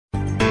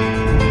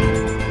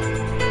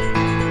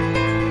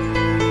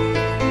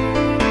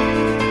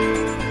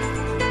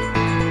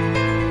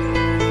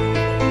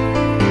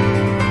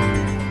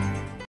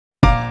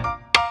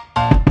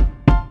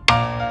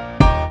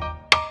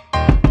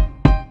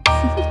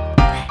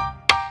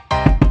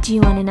Do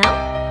you wanna know?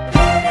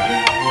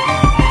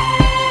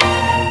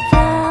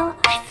 Well,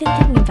 I've been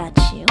thinking about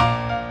you,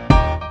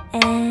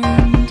 and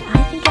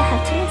I think you'll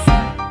have to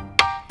listen,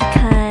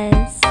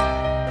 because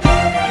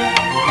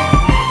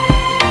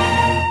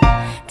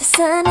the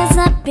sun is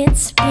up,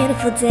 it's a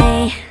beautiful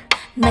day.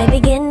 My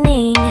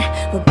beginning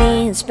will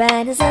be as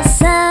bright as the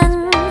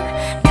sun.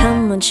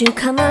 Come, won't you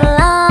come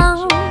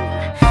along?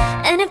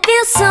 And it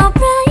feels so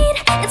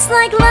bright, it's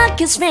like luck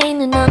is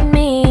raining on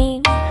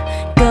me.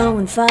 Go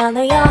and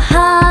follow your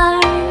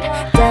heart,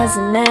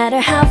 doesn't matter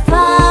how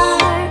far.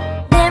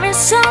 There is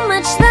so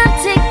much love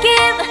to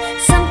give,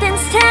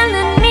 something's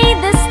telling me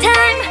this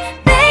time.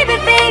 Baby,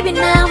 baby,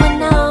 now I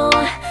know.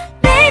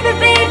 Baby,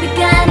 baby,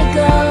 gotta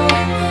go.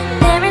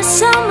 There is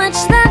so much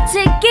love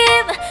to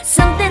give,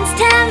 something's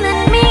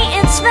telling me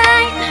it's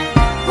right.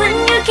 When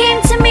you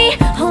came to me,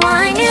 oh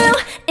I knew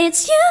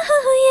it's you,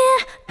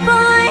 yeah,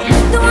 boy.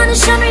 The one who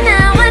showed me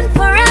now and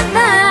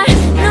forever.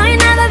 No, you'll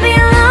never be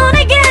alone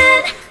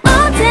again.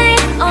 All day,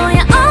 oh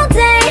yeah, all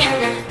day.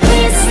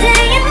 Please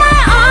stay in my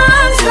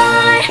arms,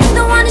 boy.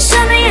 The one who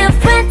showed me if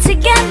we're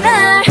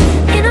together.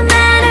 It don't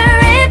matter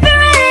if it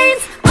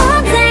rains.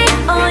 All day,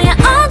 oh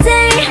yeah, all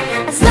day.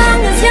 As long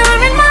as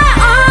you're in my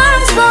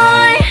arms,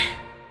 boy.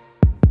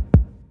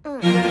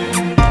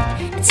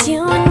 It's you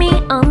and me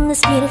on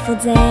this beautiful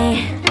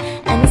day,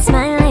 and it's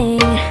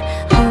smiling,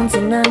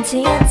 holding on to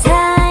you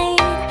tight.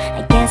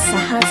 I guess our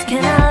hearts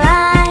can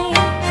align,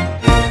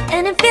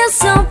 and it feels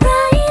so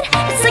bright.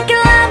 It's like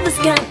your love has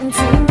gotten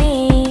to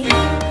me.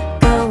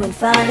 Go and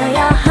follow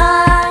your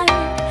heart,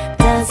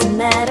 doesn't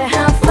matter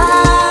how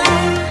far.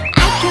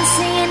 I can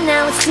see it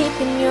now, it's deep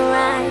in your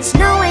eyes.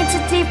 No way to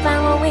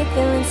define what we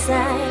feel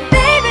inside.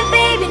 Baby,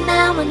 baby,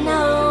 now I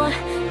know.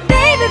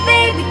 Baby,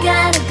 baby,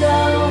 gotta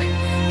go.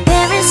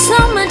 There is so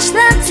much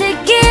love to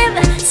give,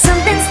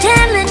 something's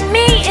telling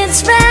me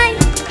it's right.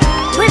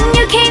 When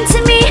you came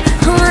to me,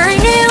 oh I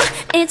knew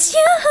it's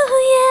you,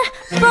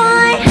 yeah,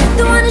 boy.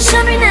 The one who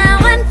showed me now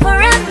and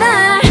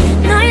forever.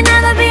 No, you'll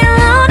never be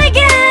alone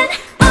again.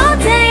 All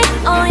day,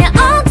 oh yeah,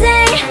 all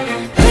day.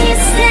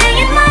 Please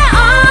stay in my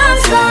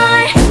arms,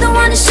 boy. The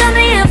one who showed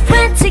me if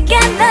we're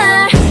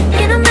together.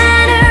 It don't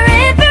matter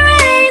if it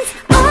rains.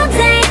 All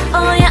day,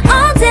 oh yeah,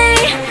 all day.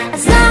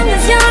 As long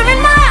as you're in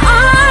my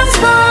arms,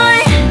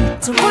 boy.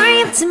 Don't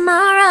worry about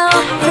tomorrow,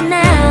 for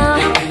now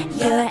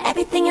you're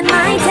everything in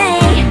my day.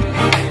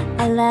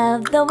 I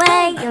love the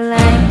way you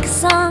like a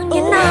song,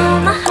 you know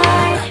my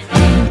heart.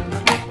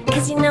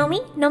 Cause you know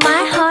me, know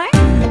my heart.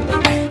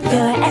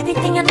 You're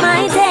everything in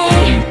my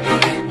day.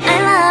 I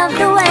love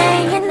the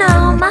way you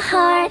know my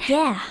heart.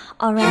 Yeah,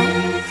 alright.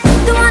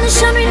 The one who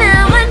showed me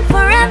now and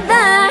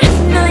forever.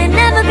 No, you'll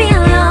never be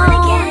alone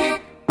again.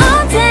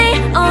 All day,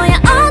 oh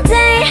yeah, all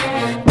day.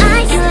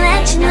 I can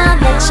let you know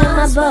that you're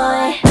my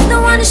boy. The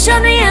one who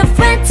showed me if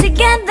we're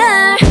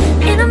together.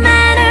 It don't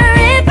matter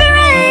if it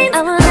rains.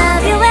 I will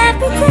love you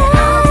every day.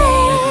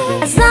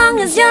 As long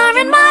as you're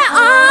in my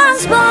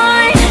arms,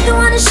 boy. The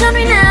one who showed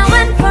me now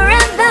and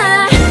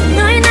forever.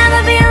 No, you'll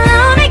never be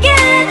alone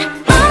again.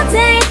 All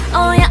day,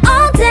 oh yeah,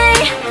 all day.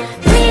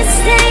 Please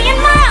stay in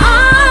my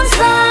arms,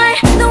 boy.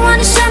 The one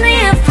who showed me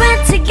if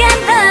we're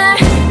together.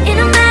 It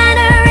don't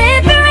matter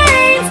if it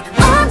rains.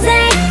 All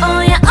day,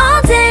 oh yeah,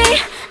 all day.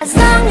 As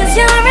long as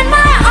you're in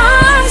my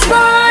arms,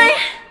 boy.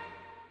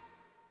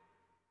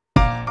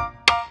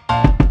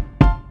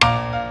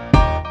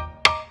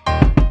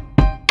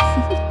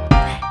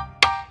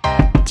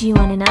 Do you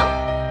wanna know?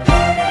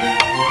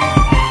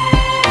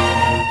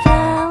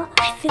 Well,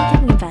 I've been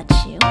thinking about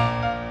you,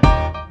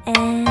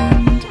 and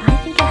I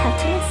think you'll have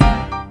to listen,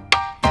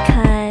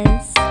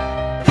 because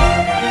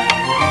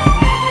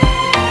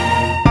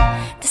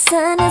the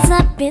sun is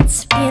up,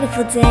 it's a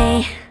beautiful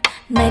day.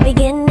 My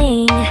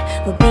beginning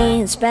will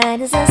be as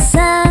bright as the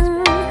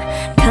sun.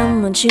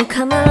 Come, won't you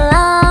come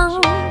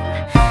along?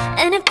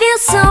 And it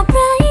feels so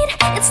bright,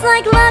 it's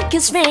like luck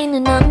is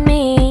raining on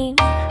me.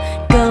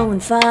 Go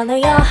and follow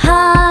your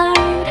heart,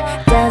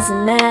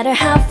 doesn't matter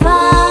how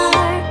far.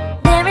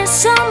 There is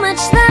so much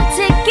love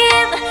to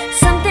give,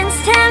 something's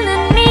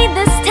telling me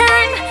this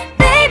time.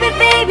 Baby,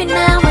 baby,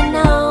 now I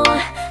know.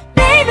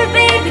 Baby,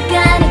 baby,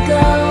 gotta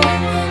go.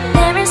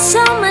 There is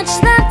so much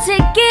love to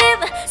give,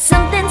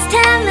 something's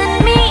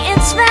telling me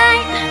it's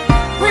right.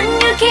 When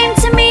you came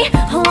to me,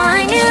 oh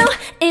I knew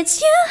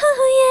it's you,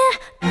 yeah,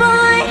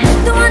 boy.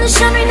 The one who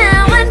showed me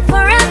now and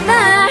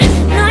forever.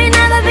 No, you'll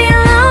never be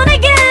alone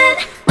again.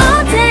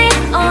 All day,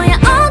 oh yeah,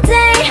 all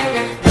day.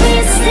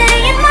 Please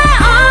stay in my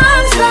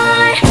arms,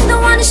 boy. The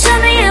one who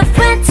showed me if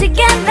we're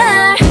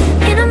together.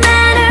 It don't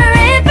matter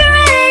if it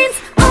rains.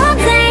 All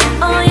day,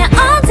 oh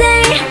yeah, all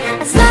day.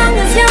 As long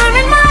as you're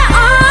in my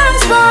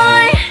arms,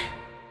 boy.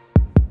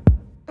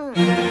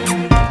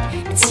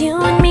 It's you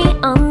and me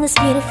on this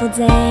beautiful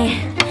day,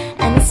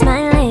 and it's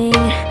smiling,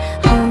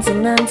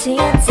 holding on to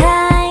you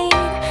tight.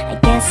 I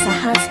guess our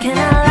hearts can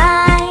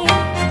align,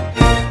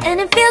 and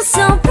it feels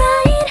so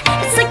bright.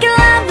 It's like your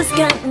love has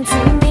gotten to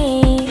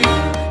me.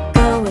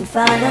 Go and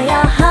follow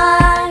your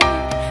heart,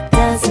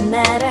 doesn't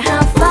matter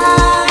how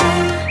far.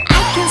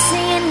 I can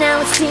see it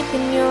now, it's deep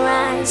in your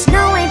eyes.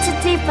 No way to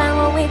define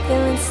what we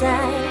feel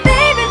inside.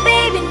 Baby,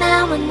 baby,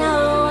 now I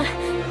know.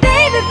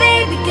 Baby,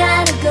 baby,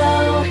 gotta go.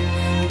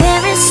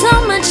 There is so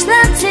much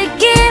love to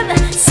give.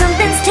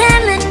 Something's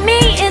telling me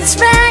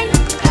it's right.